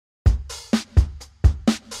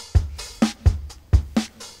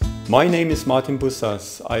My name is Martin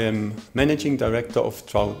Bussas. I am Managing Director of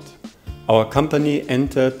Trout. Our company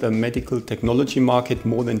entered the medical technology market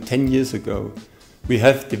more than 10 years ago. We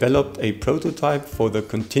have developed a prototype for the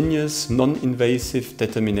continuous non-invasive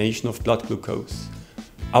determination of blood glucose.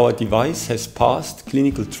 Our device has passed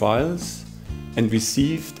clinical trials and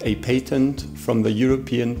received a patent from the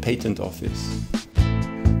European Patent Office.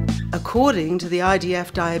 According to the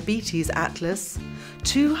IDF Diabetes Atlas,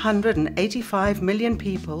 285 million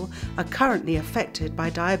people are currently affected by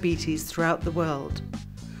diabetes throughout the world.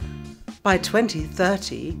 By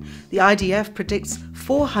 2030, the IDF predicts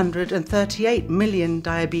 438 million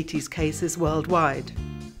diabetes cases worldwide.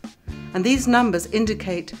 And these numbers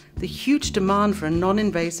indicate the huge demand for a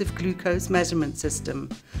non-invasive glucose measurement system,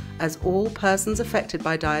 as all persons affected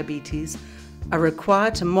by diabetes are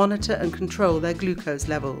required to monitor and control their glucose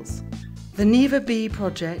levels. The NivaB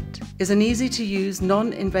project is an easy-to-use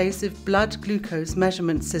non-invasive blood glucose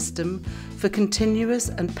measurement system for continuous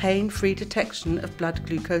and pain-free detection of blood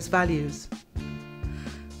glucose values.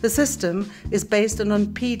 The system is based on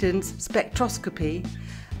impedance spectroscopy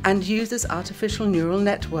and uses artificial neural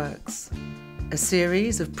networks. A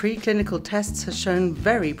series of preclinical tests has shown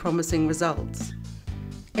very promising results.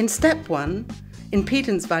 In step 1,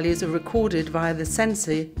 impedance values are recorded via the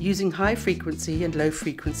sensor using high frequency and low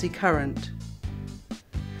frequency current.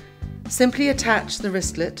 Simply attach the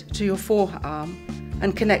wristlet to your forearm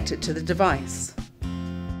and connect it to the device.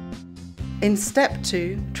 In step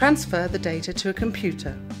 2, transfer the data to a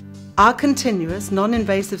computer. Our continuous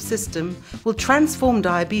non-invasive system will transform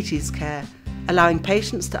diabetes care, allowing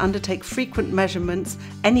patients to undertake frequent measurements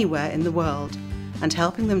anywhere in the world and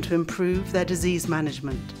helping them to improve their disease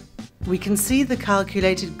management. We can see the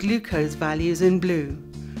calculated glucose values in blue.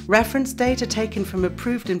 Reference data taken from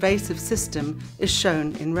approved invasive system is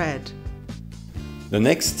shown in red. The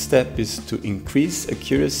next step is to increase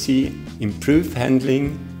accuracy, improve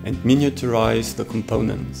handling and miniaturize the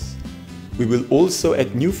components. We will also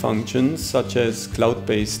add new functions such as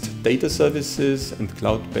cloud-based data services and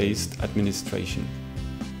cloud-based administration.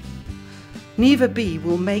 NivaB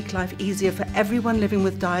will make life easier for everyone living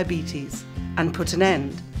with diabetes and put an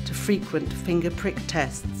end to frequent finger prick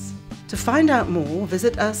tests. To find out more,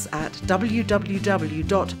 visit us at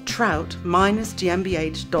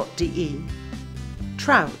www.trout-gmbh.de.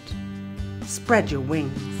 Trout, spread your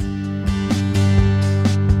wings.